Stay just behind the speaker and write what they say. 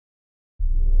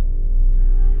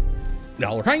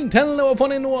Alright, hello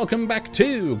everyone and welcome back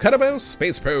to Kottabos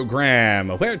Space Program,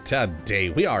 where today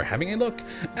we are having a look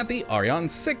at the Ariane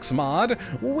 6 mod,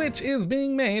 which is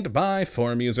being made by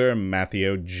forum user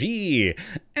Matthew G.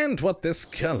 And what this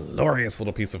glorious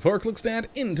little piece of work looks to add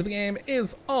into the game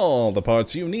is all the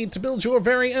parts you need to build your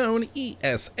very own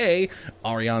ESA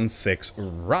Ariane 6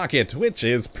 rocket, which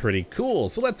is pretty cool.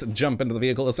 So let's jump into the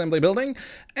vehicle assembly building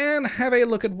and have a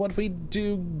look at what we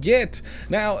do get.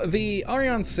 Now, the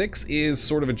Ariane 6 is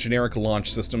sort of a generic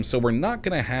launch system, so we're not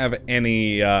going to have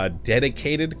any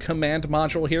dedicated command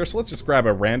module here, so let's just grab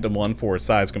a random one for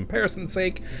size comparison's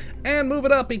sake and move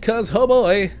it up because, oh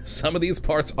boy, some of these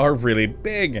parts are really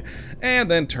big. And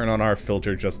then turn on our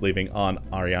filter, just leaving on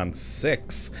Ariane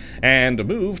 6, and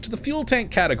move to the fuel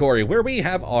tank category where we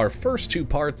have our first two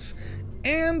parts.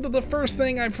 And the first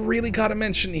thing I've really got to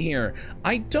mention here,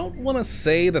 I don't want to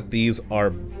say that these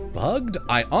are bugged.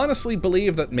 I honestly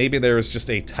believe that maybe there's just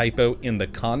a typo in the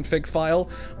config file,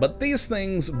 but these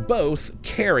things both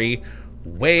carry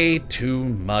way too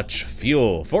much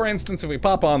fuel. For instance, if we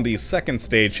pop on the second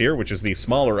stage here, which is the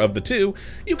smaller of the two,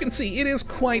 you can see it is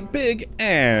quite big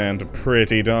and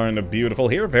pretty darn beautiful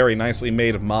here. Very nicely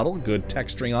made model, good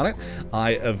texturing on it.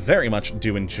 I very much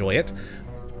do enjoy it.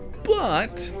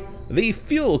 But the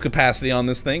fuel capacity on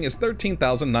this thing is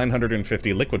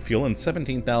 13,950 liquid fuel and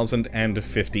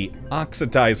 17,050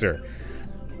 oxidizer.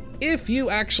 If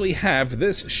you actually have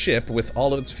this ship with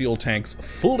all of its fuel tanks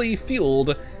fully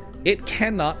fueled, it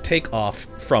cannot take off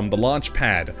from the launch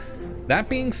pad. That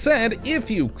being said, if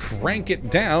you crank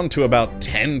it down to about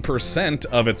 10%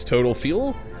 of its total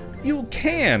fuel, you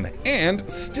can,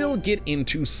 and still get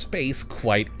into space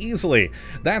quite easily.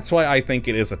 That's why I think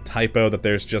it is a typo that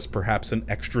there's just perhaps an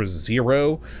extra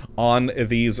 0 on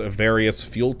these various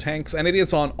fuel tanks, and it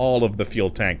is on all of the fuel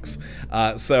tanks.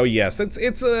 So yes,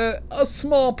 it's a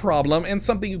small problem and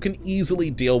something you can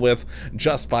easily deal with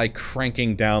just by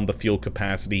cranking down the fuel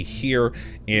capacity here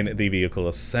in the vehicle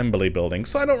assembly building.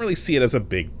 So I don't really see it as a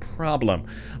big problem.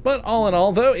 But all in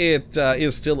all, though, it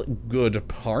is still good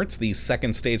parts. The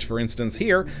second stage, for instance,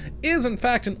 here is in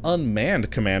fact an unmanned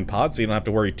command pod, so you don't have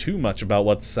to worry too much about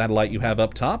what satellite you have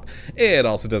up top. It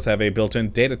also does have a built-in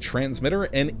data transmitter,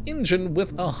 an engine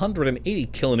with 180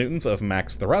 kilonewtons of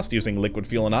max thrust using liquid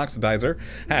fuel and oxidizer,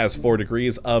 has 4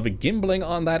 degrees of gimbaling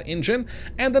on that engine,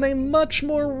 and then a much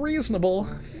more reasonable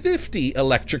 50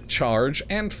 electric charge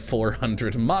and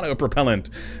 400 monopropellant,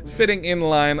 fitting in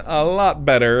line a lot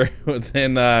better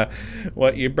than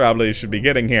what you probably should be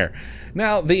getting here.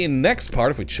 Now, the next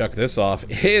part, if we chuck this off,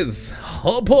 is,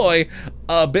 oh boy,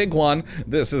 a big one.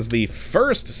 This is the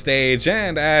first stage,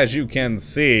 and as you can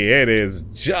see, it is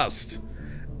just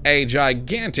a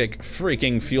gigantic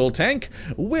freaking fuel tank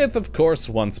with, of course,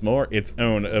 once more, its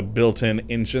own built-in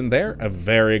engine there. A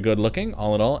very good looking,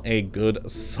 all in all, a good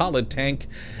solid tank.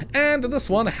 And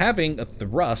this one having a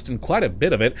thrust, and quite a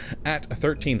bit of it, at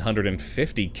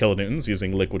 1,350 kilonewtons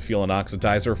using liquid fuel and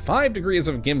oxidizer, 5 degrees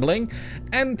of gimbaling,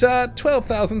 and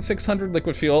 12,600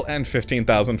 liquid fuel and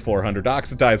 15,400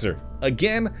 oxidizer.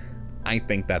 Again, I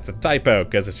think that's a typo,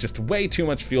 because it's just way too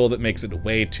much fuel that makes it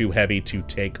way too heavy to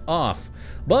take off.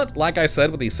 But, like I said,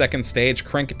 with the second stage,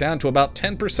 crank it down to about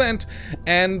 10%,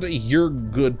 and you're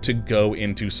good to go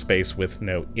into space with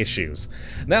no issues.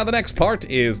 Now, the next part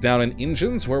is down in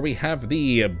engines, where we have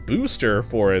the booster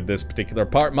for this particular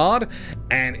part mod,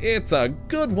 and it's a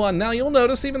good one. Now, you'll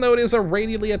notice, even though it is a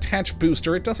radially attached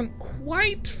booster, it doesn't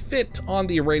quite fit on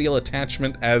the radial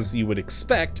attachment as you would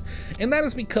expect, and that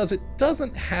is because it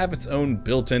doesn't have its own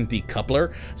built-in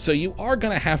decoupler, so you are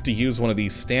going to have to use one of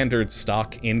these standard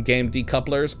stock in-game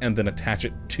decouplers and then attach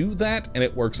it to that, and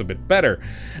it works a bit better.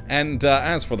 And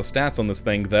as for the stats on this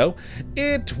thing, though,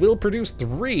 it will produce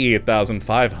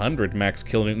 3,500 max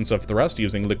kilonewtons of thrust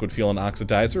using liquid fuel and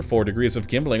oxidizer, 4 degrees of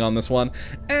gimbaling on this one,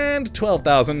 and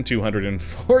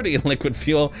 12,240 liquid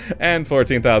fuel and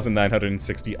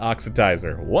 14,960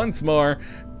 oxidizer. Once more,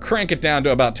 crank it down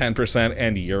to about 10%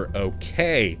 and you're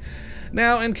okay.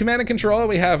 Now, in command and control,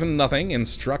 we have nothing. In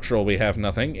structural, we have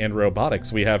nothing. In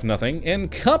robotics, we have nothing. In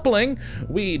coupling,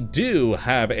 we do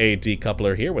have a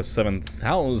decoupler here with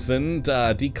 7,000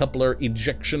 decoupler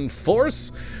ejection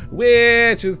force,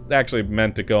 which is actually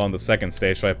meant to go on the second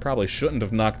stage, so I probably shouldn't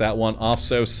have knocked that one off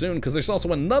so soon, because there's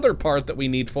also another part that we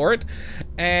need for it,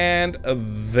 And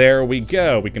there we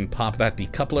go. We can pop that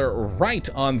decoupler right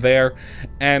on there,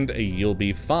 and you'll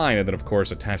be fine. And then, of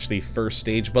course, attach the first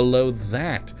stage below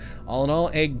that. All in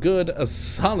all, a good,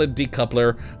 solid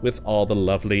decoupler with all the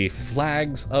lovely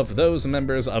flags of those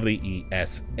members of the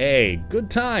ESA. Good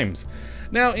times.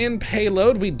 Now, in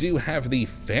Payload, we do have the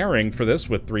fairing for this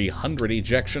with 300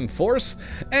 ejection force,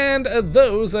 and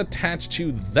those attached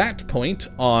to that point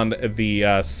on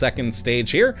the second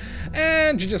stage here.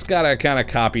 And you just gotta kind of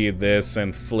copy this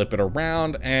and flip it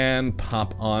around and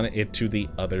pop on it to the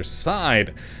other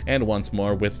side. And once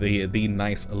more with the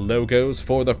nice logos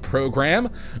for the program.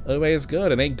 Always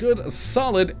good, and a good,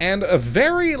 solid, and a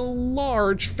very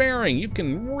large fairing. You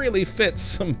can really fit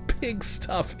some big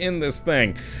stuff in this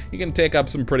thing. You can take up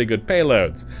some pretty good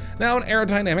payloads. Now in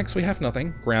aerodynamics, we have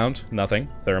nothing. Ground, nothing.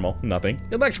 Thermal, nothing.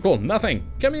 Electrical,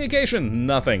 nothing. Communication,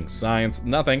 nothing. Science,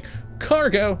 nothing.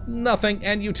 Cargo, nothing.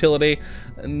 And utility,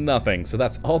 nothing. So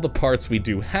that's all the parts we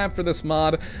do have for this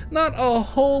mod. Not a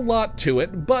whole lot to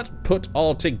it, but put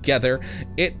all together,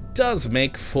 it does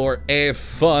make for a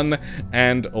fun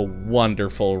and a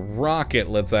wonderful rocket.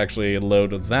 Let's actually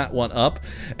load that one up.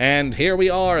 And here we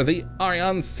are, the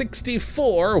Ariane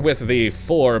 64 with the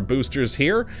 4 boosters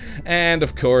here. And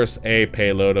of course, a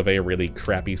payload of a really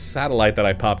crappy satellite that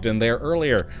I popped in there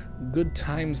earlier. Good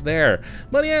times there.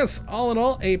 But yes, all in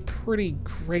all, a pretty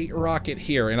great rocket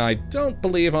here. And I don't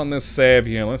believe on this save,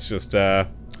 let's just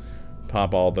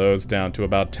pop all those down to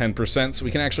about 10% so we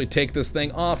can actually take this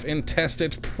thing off and test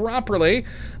it properly.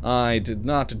 I did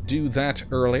not do that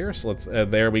earlier, so let's,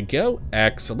 there we go.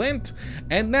 Excellent.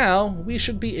 And now we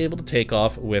should be able to take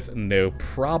off with no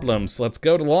problems. So let's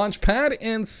go to launch pad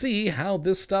and see how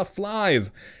this stuff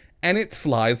flies. And it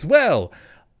flies well.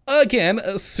 Again,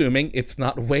 assuming it's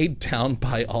not weighed down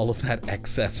by all of that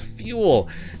excess fuel.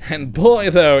 And boy,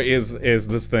 though, is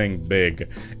this thing big.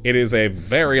 It is a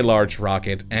very large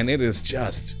rocket, and it is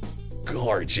just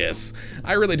gorgeous.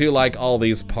 I really do like all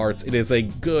these parts. It is a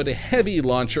good, heavy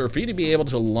launcher for you to be able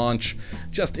to launch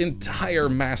just entire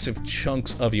massive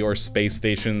chunks of your space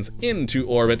stations into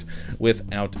orbit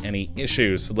without any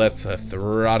issues. Let's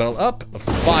throttle up,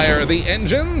 fire the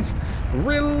engines,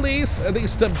 release the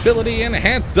stability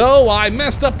enhance. Oh, I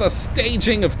messed up the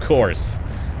staging, of course.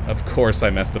 Of course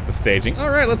I messed up the staging. All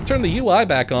right, let's turn the UI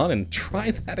back on and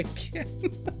try that again.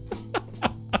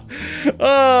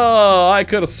 Oh, I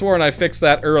could have sworn I fixed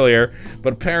that earlier,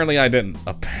 but apparently I didn't.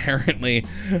 Apparently.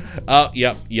 Oh,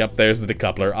 yep, there's the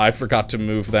decoupler. I forgot to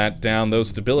move that down, those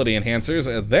stability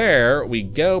enhancers. There we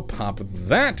go. Pop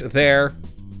that there.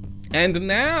 And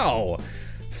now,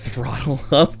 throttle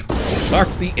up, start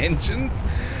the engines,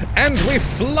 and we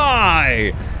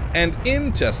fly! And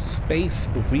into space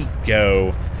we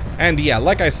go. And yeah,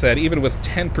 like I said, even with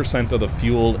 10% of the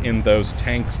fuel in those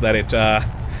tanks that it,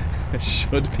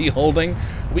 should be holding,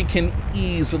 we can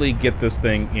easily get this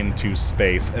thing into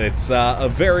space. It's a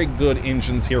very good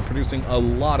engines here, producing a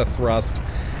lot of thrust,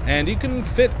 and you can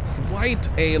fit quite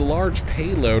a large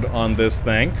payload on this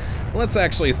thing. Let's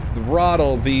actually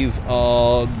throttle these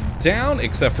all down,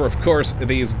 except for, of course,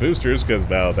 these boosters, because,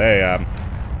 well, they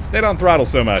don't throttle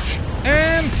so much.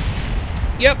 And,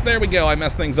 yep, there we go, I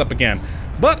messed things up again.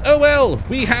 But, oh well,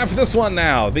 we have this one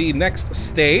now, the next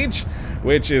stage,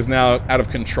 which is now out of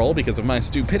control because of my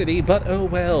stupidity, but oh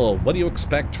well, what do you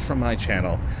expect from my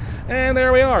channel? And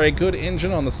there we are, a good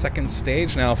engine on the second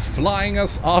stage, now flying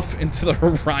us off into the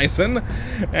horizon.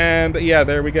 And yeah,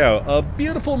 there we go. A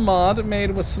beautiful mod made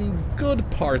with some good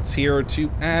parts here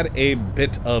to add a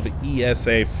bit of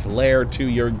ESA flair to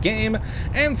your game.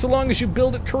 And so long as you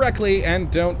build it correctly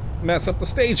and don't mess up the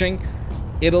staging,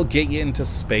 it'll get you into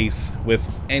space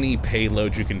with any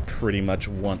payload you can pretty much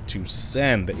want to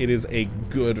send. It is a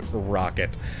good rocket.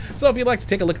 So if you'd like to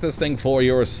take a look at this thing for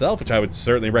yourself, which I would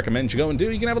certainly recommend you go and do,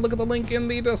 you can have a look at the link in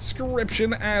the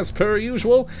description as per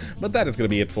usual. But that is going to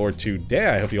be it for today.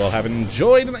 I hope you all have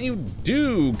enjoyed and that you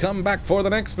do come back for the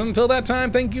next one. Until that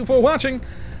time, thank you for watching.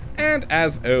 And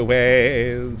as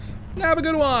always, have a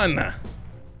good one.